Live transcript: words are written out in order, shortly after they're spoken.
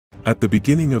At the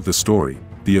beginning of the story,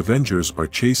 the Avengers are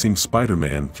chasing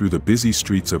Spider-Man through the busy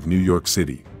streets of New York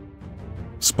City.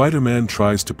 Spider-Man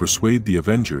tries to persuade the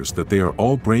Avengers that they are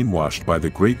all brainwashed by the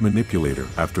Great Manipulator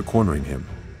after cornering him.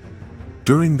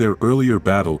 During their earlier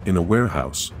battle in a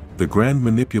warehouse, the Grand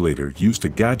Manipulator used a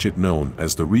gadget known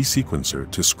as the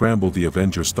Resequencer to scramble the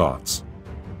Avengers' thoughts.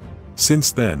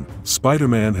 Since then,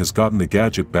 Spider-Man has gotten the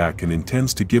gadget back and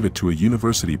intends to give it to a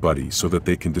university buddy so that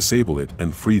they can disable it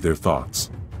and free their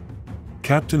thoughts.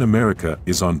 Captain America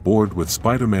is on board with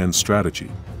Spider-Man's strategy,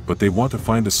 but they want to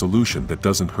find a solution that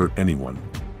doesn't hurt anyone.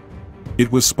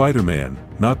 It was Spider-Man,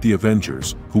 not the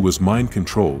Avengers, who was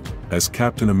mind-controlled, as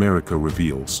Captain America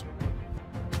reveals.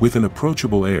 With an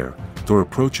approachable air, Thor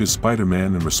approaches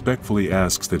Spider-Man and respectfully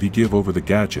asks that he give over the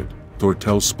gadget. Thor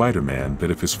tells Spider-Man that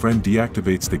if his friend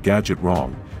deactivates the gadget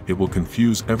wrong, it will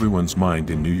confuse everyone's mind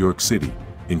in New York City,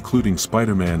 including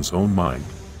Spider-Man's own mind,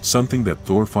 something that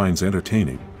Thor finds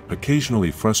entertaining,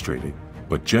 occasionally frustrating,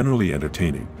 but generally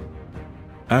entertaining.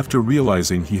 After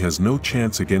realizing he has no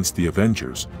chance against the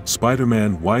Avengers,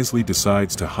 Spider-Man wisely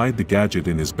decides to hide the gadget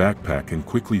in his backpack and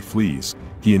quickly flees.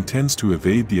 He intends to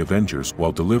evade the Avengers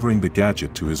while delivering the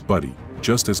gadget to his buddy.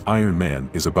 Just as Iron Man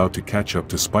is about to catch up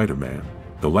to Spider-Man,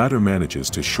 the latter manages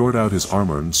to short out his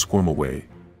armor and squirm away.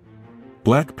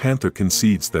 Black Panther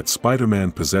concedes that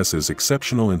Spider-Man possesses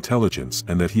exceptional intelligence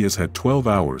and that he has had 12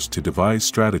 hours to devise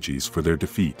strategies for their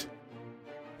defeat.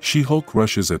 She-Hulk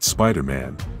rushes at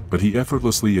Spider-Man, but he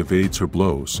effortlessly evades her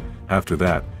blows. After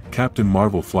that, Captain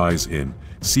Marvel flies in,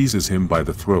 seizes him by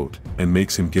the throat, and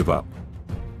makes him give up.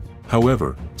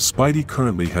 However, Spidey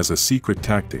currently has a secret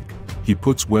tactic. He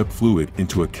puts web fluid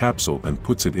into a capsule and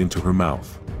puts it into her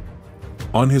mouth.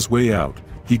 On his way out,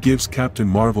 he gives Captain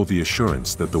Marvel the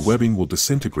assurance that the webbing will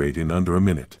disintegrate in under a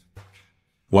minute.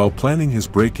 While planning his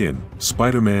break-in,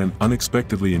 Spider-Man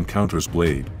unexpectedly encounters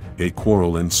Blade. A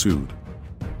quarrel ensued.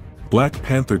 Black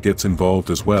Panther gets involved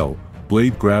as well.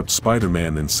 Blade grabs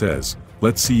Spider-Man and says,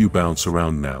 "Let's see you bounce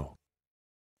around now."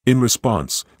 In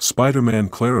response, Spider-Man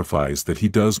clarifies that he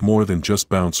does more than just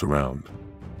bounce around.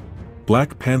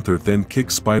 Black Panther then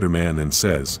kicks Spider-Man and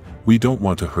says, "We don't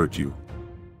want to hurt you."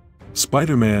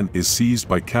 Spider-Man is seized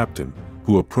by Captain,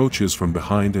 who approaches from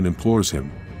behind and implores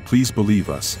him, "Please believe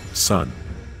us, son.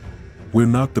 We're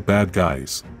not the bad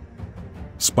guys."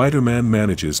 Spider-Man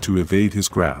manages to evade his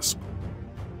grasp.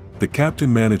 The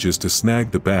Captain manages to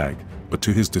snag the bag, but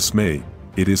to his dismay,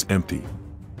 it is empty.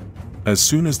 As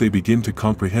soon as they begin to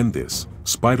comprehend this,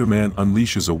 Spider-Man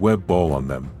unleashes a web ball on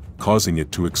them, causing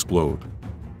it to explode.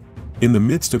 In the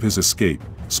midst of his escape,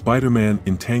 Spider-Man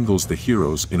entangles the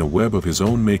heroes in a web of his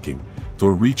own making.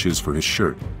 Thor reaches for his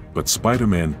shirt, but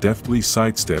Spider-Man deftly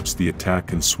sidesteps the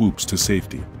attack and swoops to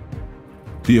safety.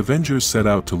 The Avengers set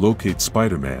out to locate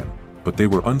Spider-Man, but they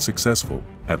were unsuccessful.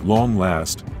 At long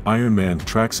last, Iron Man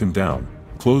tracks him down,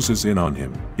 closes in on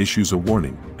him, issues a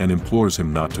warning, and implores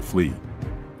him not to flee.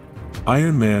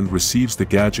 Iron Man receives the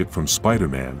gadget from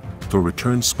Spider-Man. Thor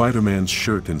returns Spider-Man's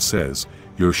shirt and says,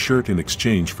 "Your shirt in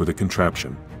exchange for the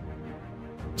contraption."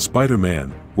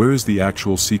 Spider-Man, where is the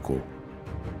actual sequel?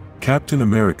 Captain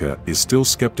America is still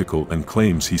skeptical and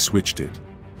claims he switched it.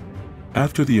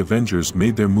 After the Avengers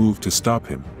made their move to stop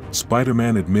him,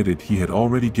 Spider-Man admitted he had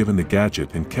already given the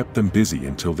gadget and kept them busy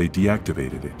until they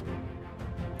deactivated it.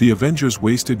 The Avengers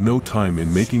wasted no time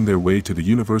in making their way to the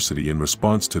university in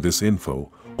response to this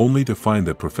info, only to find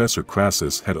that Professor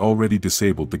Crassus had already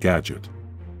disabled the gadget.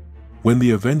 When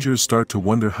the Avengers start to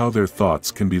wonder how their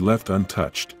thoughts can be left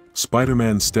untouched,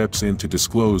 Spider-Man steps in to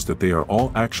disclose that they are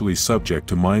all actually subject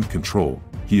to mind control.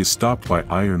 He is stopped by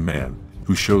Iron Man,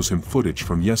 who shows him footage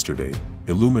from yesterday,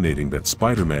 illuminating that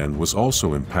Spider-Man was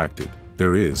also impacted.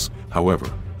 There is, however,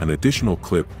 an additional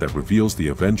clip that reveals the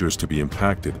Avengers to be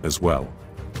impacted as well.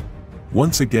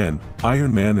 Once again,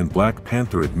 Iron Man and Black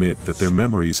Panther admit that their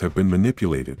memories have been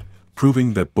manipulated,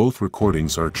 proving that both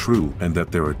recordings are true and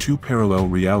that there are two parallel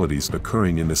realities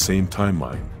occurring in the same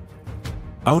timeline.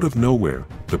 Out of nowhere,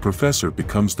 the Professor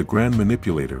becomes the Grand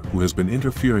Manipulator who has been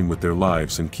interfering with their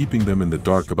lives and keeping them in the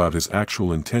dark about his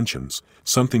actual intentions.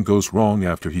 Something goes wrong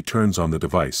after he turns on the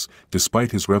device,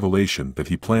 despite his revelation that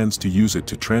he plans to use it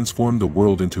to transform the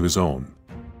world into his own.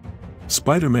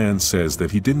 Spider-Man says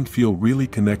that he didn't feel really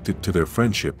connected to their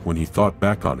friendship when he thought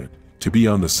back on it. To be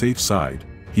on the safe side,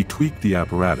 he tweaked the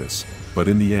apparatus, but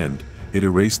in the end, it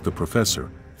erased the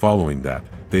Professor. Following that,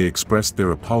 they expressed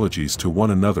their apologies to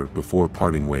one another before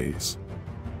parting ways.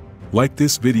 Like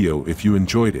this video if you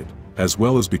enjoyed it, as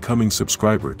well as becoming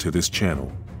subscriber to this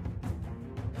channel.